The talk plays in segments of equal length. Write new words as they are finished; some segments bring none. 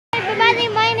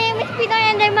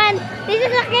man. This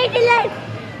is a crazy life.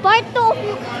 Part 2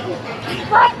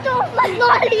 of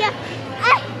Magnolia.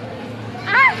 Ay!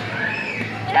 Ah!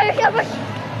 Ano siya ba?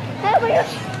 Ano ba yun?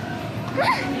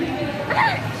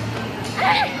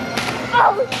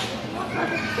 Oh!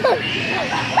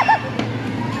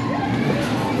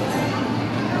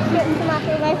 Smash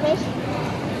my face.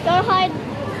 Go hard.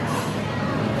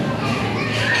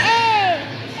 Hey!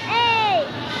 Hey!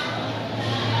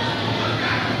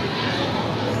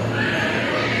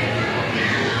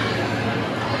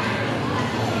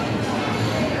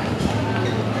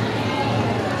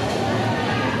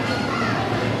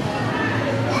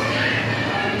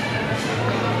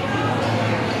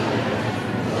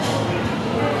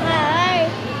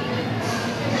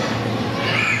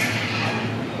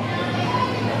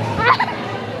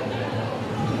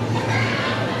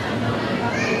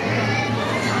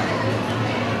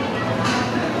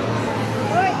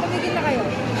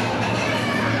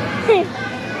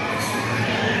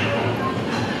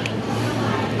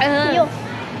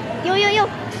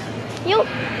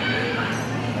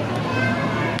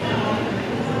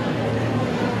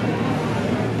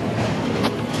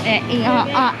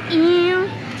 You.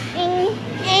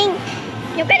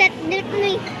 You cannot lift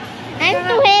me. I'm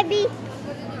too heavy.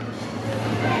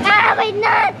 Ah, wait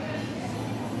not.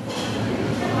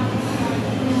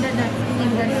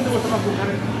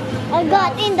 I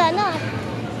got in the knot.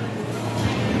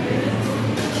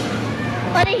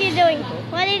 What is he doing?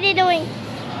 What is he doing?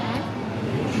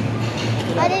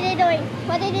 What is he doing?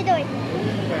 What is he doing?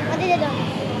 What is he doing?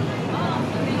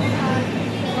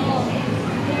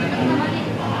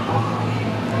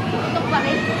 Ito pa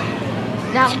rin.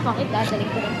 Dahil pakit, dadaling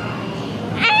ko rin.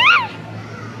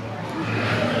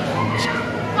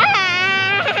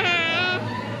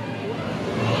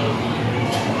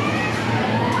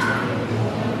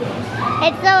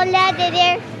 It's so loud in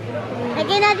here. I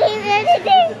cannot hear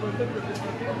anything.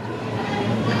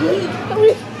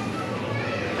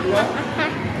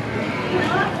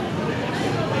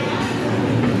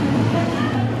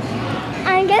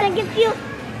 I'm gonna get you.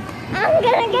 I'm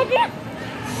gonna get you.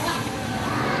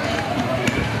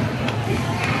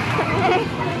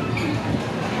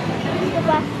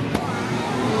 Lupa.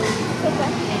 Lupa.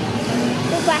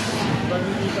 Lupa.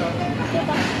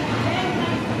 Lupa.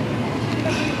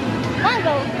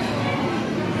 Mango.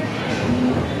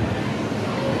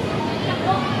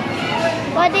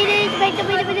 What did it expect to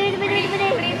be?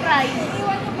 Free fries.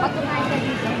 Patunayan ka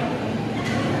dito.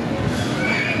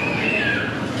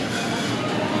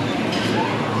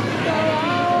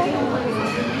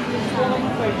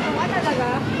 Ano talaga?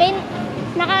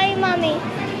 Nakain mami.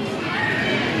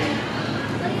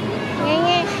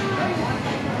 Ngenge.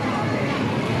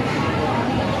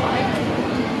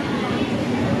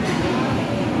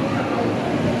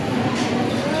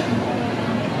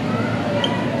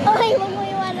 Okay, huwag mo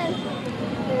iwanan.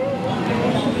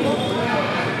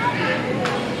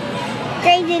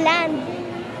 Crazy land.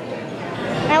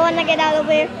 I wanna get out of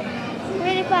here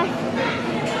really fast.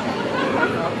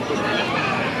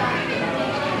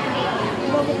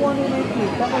 Bago ko ano yung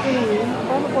nakikita kasi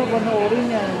paano pa panoorin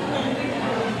yan?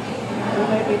 Kung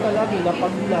nakikita lagi,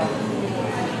 lapag lang.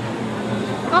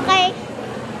 Okay.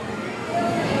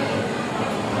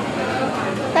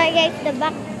 Sorry guys, the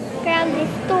background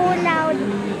is too loud.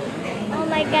 Oh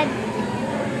my god.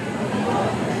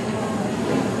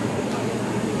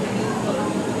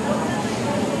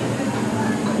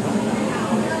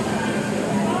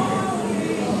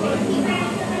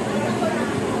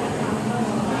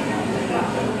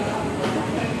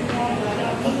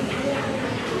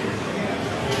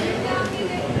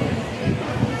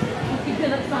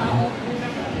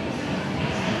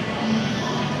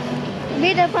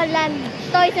 Beautiful land.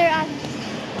 Toys R Us.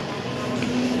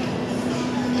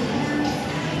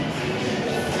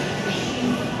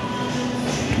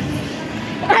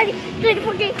 Okay.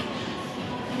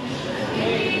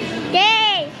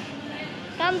 Yay!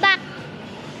 Come back.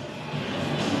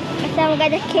 Kasi I'm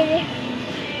gonna kill you.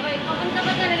 Okay, papunta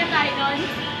ba talaga tayo doon?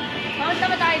 Papunta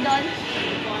ba tayo doon?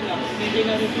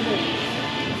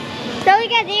 So we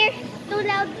got here too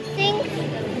loud things.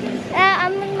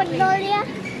 I'm in Magnolia.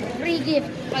 Free gift.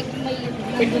 Pag may...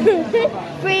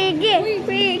 Free gift.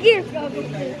 Free gift.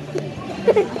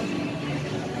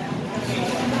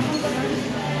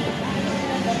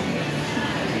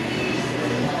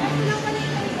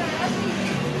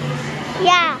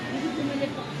 Yeah.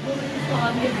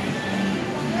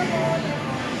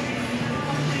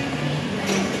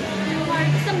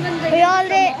 We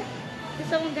already...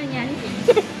 Gusto mong ganyan?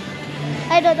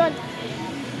 I don't want.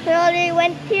 We already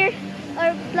went here.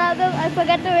 Or problem, I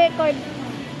forgot to record.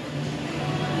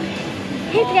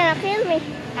 He's gonna kill me.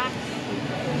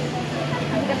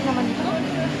 bigat naman ito.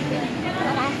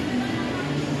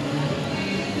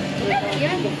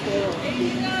 Yan.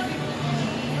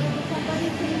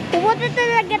 Pupunta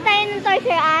talaga tayo ng Toys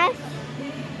R Us?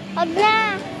 Huwag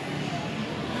na.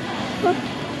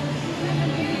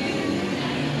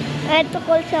 I had to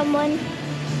call someone.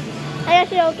 I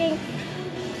was joking.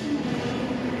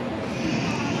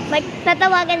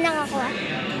 Tatawagan lang ako ah.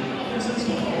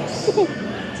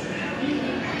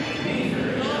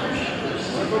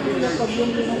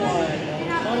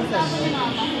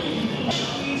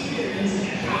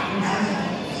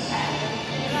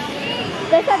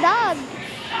 There's a dog.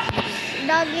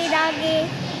 Doggy, doggy,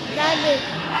 doggy.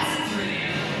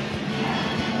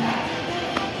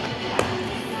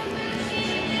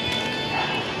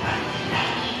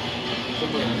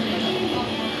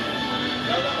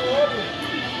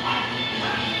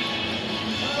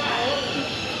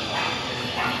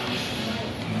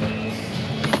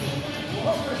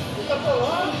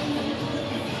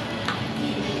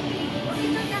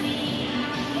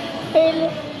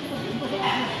 Really?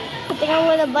 I think I'm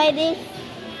gonna buy this.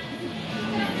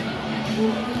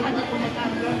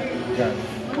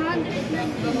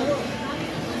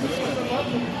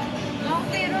 No,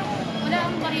 pero wala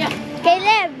akong barya.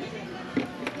 Caleb!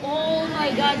 Oh my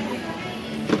God.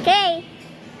 Okay.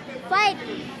 Fight!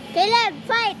 Caleb,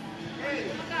 fight!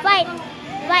 Fight!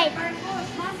 Fight!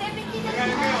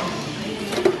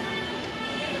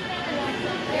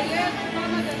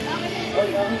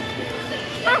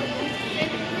 Ah!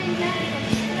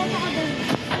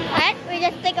 Alright, we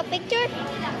just take a picture.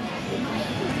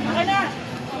 Okay na.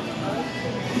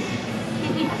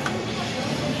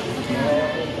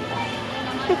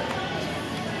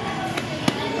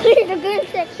 Clear the girl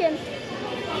section.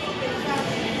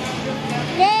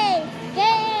 Yay!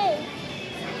 Yay!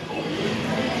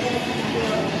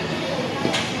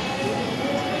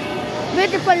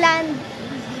 Beautiful land.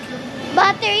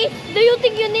 Battery? Do you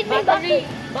think you need my battery?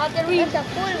 Battery. It's a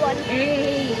full one.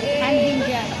 Hey, andin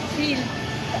dyan. Screen.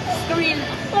 Screen.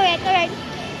 Correct, correct.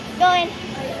 Go in.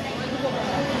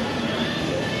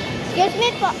 Excuse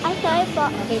me po. I'm sorry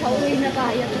po. Okay, pauwi na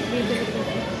tayo.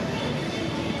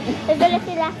 Nagdala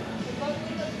sila.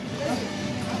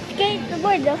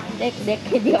 Skateboard oh. Dek.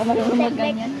 Hindi ako marunong Dek,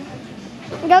 magganyan.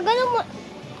 Gagano mo.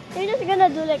 You're just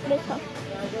gonna do like this huh?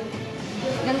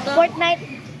 Ganito.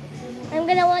 Fortnite. I'm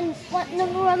gonna run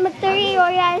Victory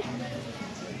Royale.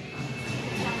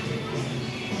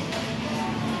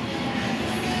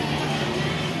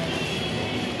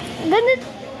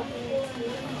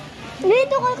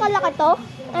 Ganito kalaki to?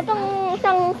 Itong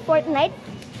isang Fortnite?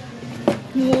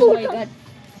 Oh my God.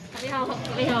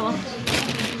 Pakihawak.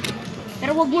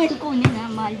 Pero wag mo yung kunin ha,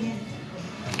 mahal yan.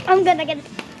 I'm gonna get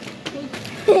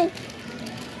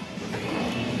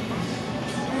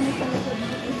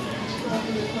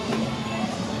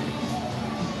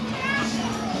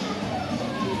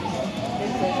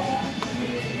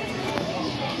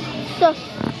so.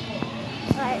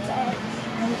 Alright.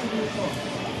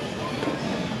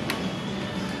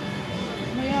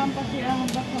 Mayroon pa siya,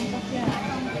 basang pa siya.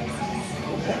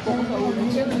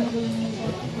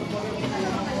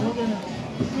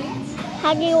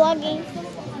 Huggy wuggy.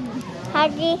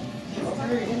 Huggy.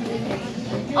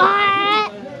 Ah!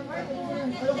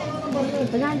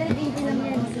 180 lang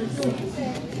yan.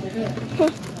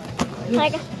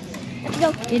 Halika. Let's go.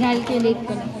 Kinalculate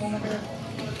ko na.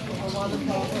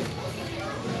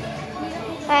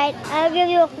 Alright, I'll give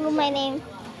you a clue my name.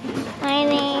 My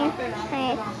name.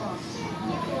 Alright.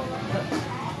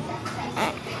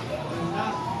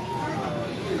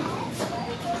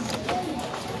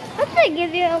 How did I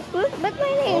give you a clue? But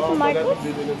my name is Marcos.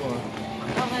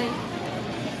 Okay.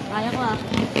 Kaya ko ah.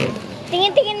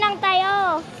 Tingin-tingin lang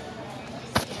tayo.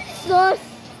 Sus.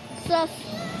 Sus.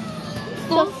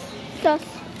 Sus. Sus.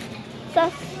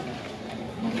 Sus.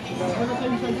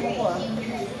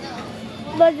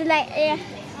 Buzz Light, yeah.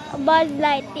 Buzz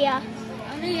Light, yeah.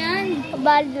 Ano yan?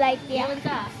 Buzz Light, yeah. Ewan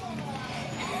ka.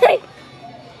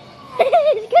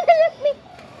 It's gonna look me.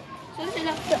 Saan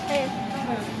sila?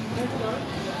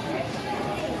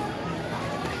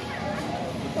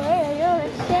 Where are you?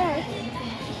 It's there.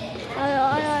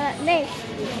 Next.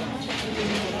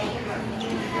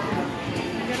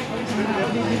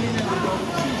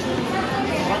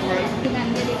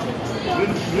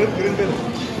 Green bill.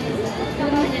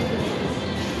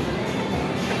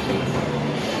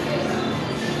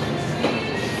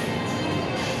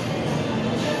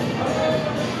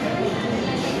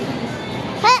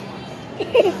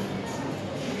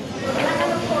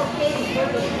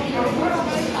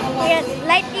 Yes,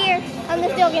 light here. I'm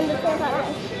just joking. This is not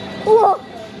nice. Whoa!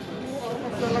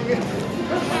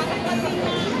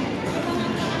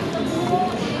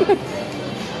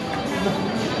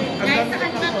 Dahil sa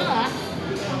kanta to ah.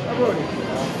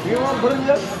 Yung mga baril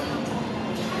yan.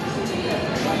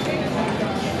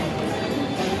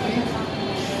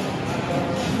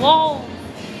 Wow!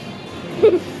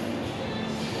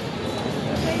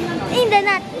 In the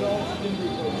net.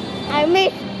 I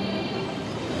missed.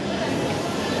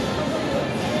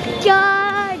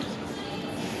 Charge.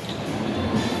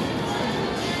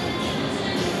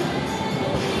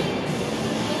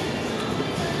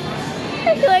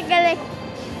 Ito ay galing.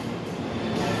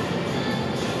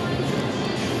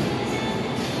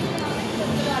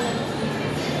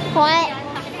 Hoi.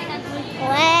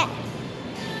 Hoi.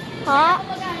 Ha?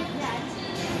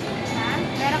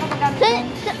 Meron ka pag-gamit.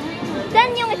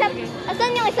 Saan yung isa?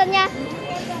 Saan yung isa niya?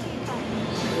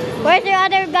 Where's your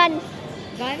other gun?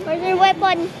 Gun? Where's your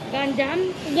weapon? Gun jam?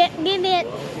 Give it.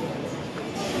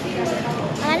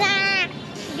 Anak!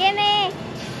 Give me.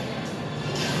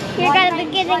 You're gonna be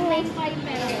kidding me.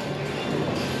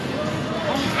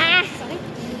 Ah!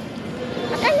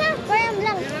 Akan na, parang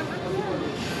lang.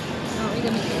 Okay,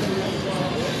 gamit ko.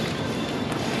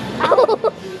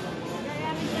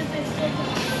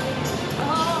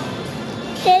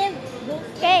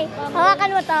 Okay, hawakan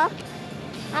mo to.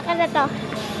 Akan na to.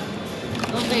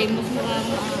 Okay, mas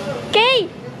marami. Okay,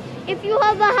 if you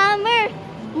have a hammer,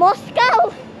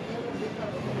 Moscow.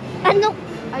 Ano?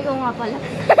 Ay, oo nga pala.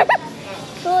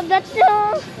 So that's the...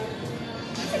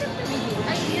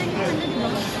 Ay, yun yung ano, diba?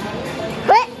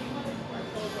 Wait!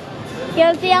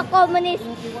 You'll see a communist.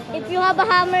 If you have a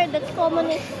hammer, that's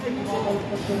communist.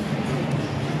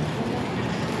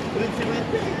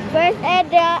 First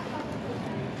airdrop.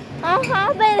 What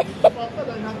happened?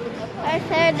 First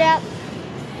airdrop.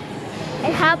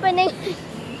 It's happening.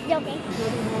 Joking.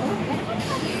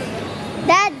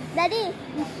 Daddy,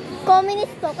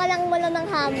 communist to, kailangan mo lang ng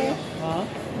hammer. Ha?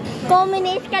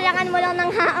 Communist, kailangan mo lang ng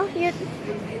hammer.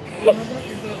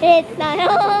 It's not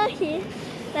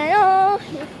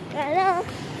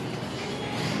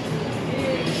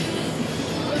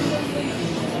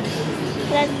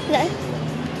Let's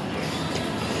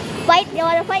fight. You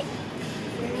wanna fight?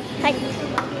 Fight.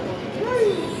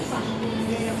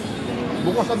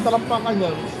 Bukas ang talampakan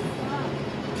yan.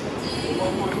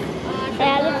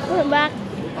 Kaya let's go back.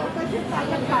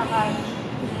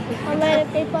 Oh, my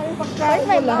people. Where's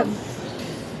my mom?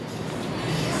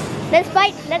 Let's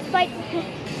fight. Let's fight.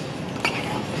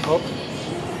 Hop.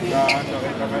 Yan,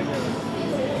 nakita ka niya.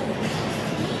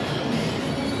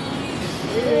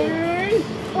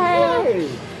 Hey!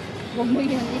 Huwag mo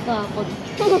yan itakot.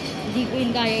 Hindi ko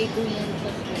yun kaya itunan.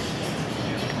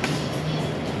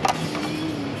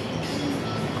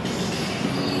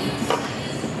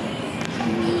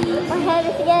 My head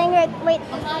is getting hurt. Wait.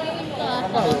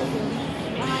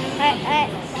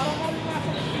 Alright.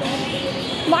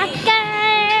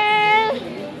 Marker!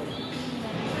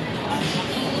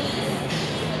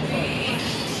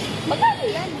 Magkano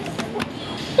yan?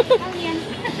 Kano yan?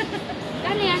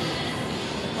 Kano yan?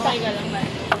 Okay ka lang ba?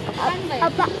 Kano ba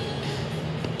yan? Apa.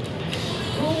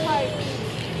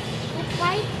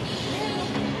 2.5?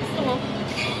 Gusto mo?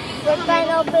 What kind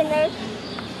of openers?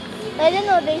 I don't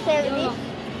know they sell this.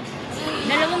 2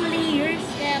 layers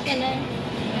kaya pala.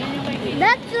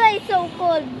 That's why it's so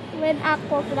cold with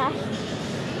aqua flash.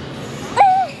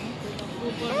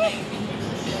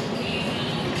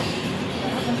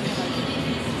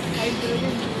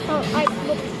 Oh, I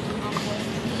look.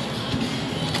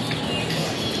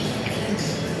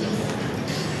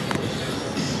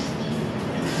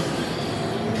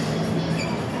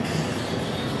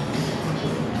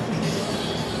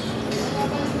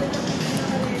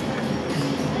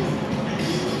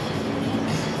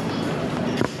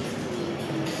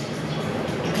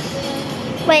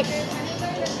 Wait.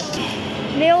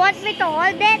 Do you want me to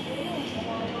hold it?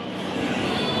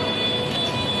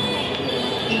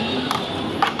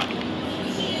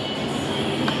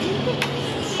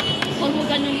 Huwag mo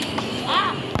ganun.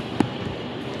 Ah!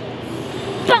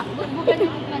 Huwag mo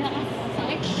ganun malakas.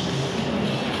 Sakit.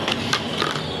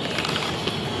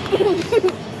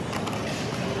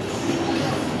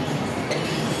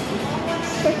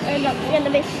 Yan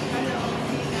na ba?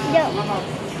 Yo.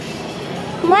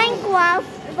 Minecraft,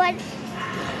 but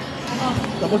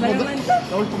Tapos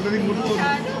pagdating mo doon,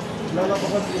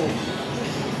 lalabakan ko.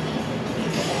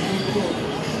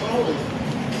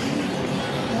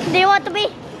 do you want to be?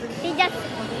 Do you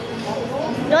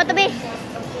want to be?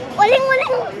 Uling.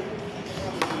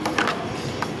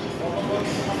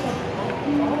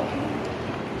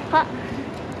 Ha?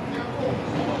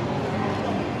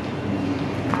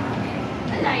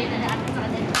 Alayo na natin sa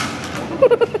kanila.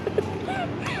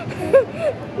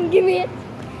 Give me it.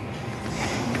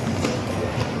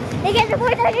 Tingnan sa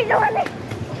buhay na ginawa na.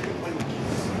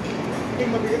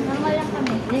 Normal lang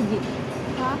kami. Legit.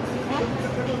 Ha?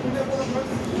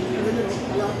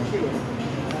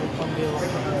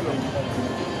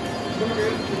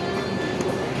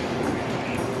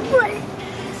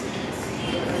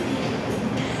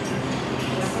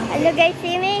 Hello guys,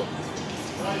 see me?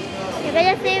 You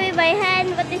cannot see me by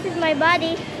hand, but this is my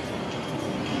body.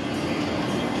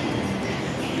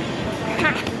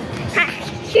 Ha! Ha!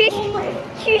 Shush!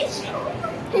 Shush!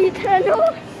 You don't know.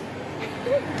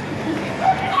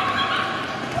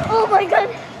 Oh my god!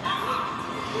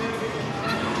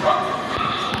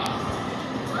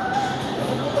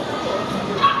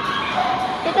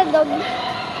 It's a dog.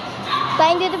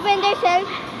 Trying to defend yourself.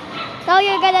 Now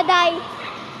you're gonna die.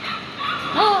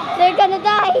 Oh, they're gonna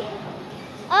die.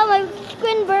 Oh, my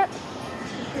squid bird.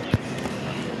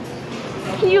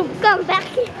 You come back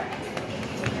here.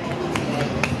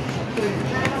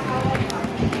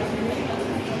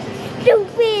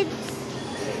 Stupid.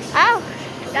 Ow,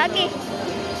 doggy.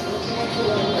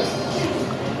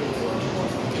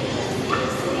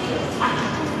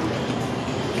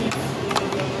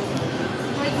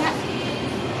 Wait nga.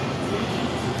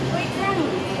 Wait lang.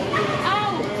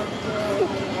 Ow!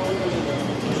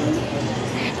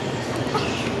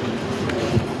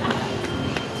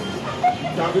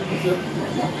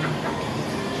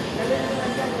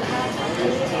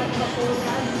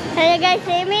 Hello guys,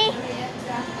 see me?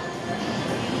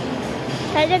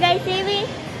 Hello guys, see me?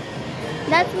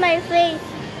 That's my face.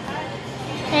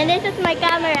 And this is my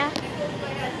camera.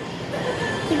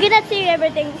 You cannot see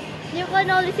everything. You can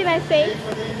only see my face.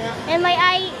 And my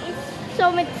eye is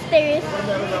so mysterious.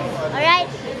 Alright?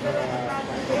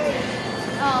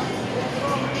 Oh.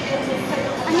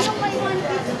 Ano yung may one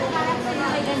piece? Parang ko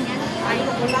yung may ganyan? Ay,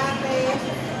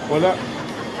 Wala.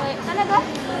 Ay, talaga?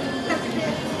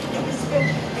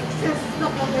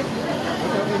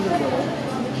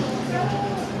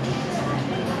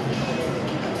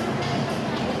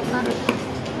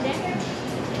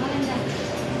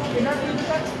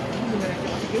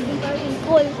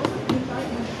 Cool.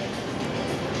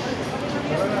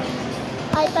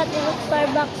 I thought it was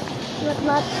Starbucks.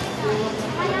 Not.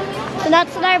 So not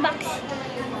Starbucks.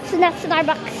 So not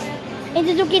Starbucks. In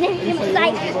Suzuki na yung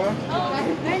side. Oo.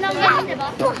 Meron ako ganyan,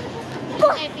 diba?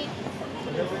 Epic.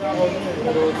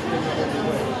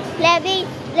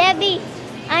 Levy.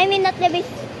 I mean not Levy.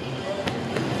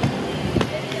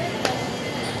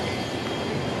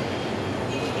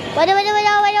 Wada.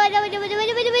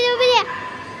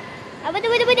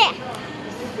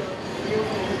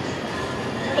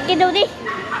 I can do this.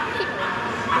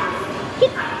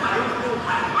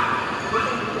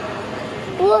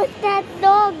 Who's that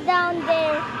dog down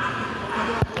there?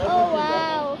 Oh wow.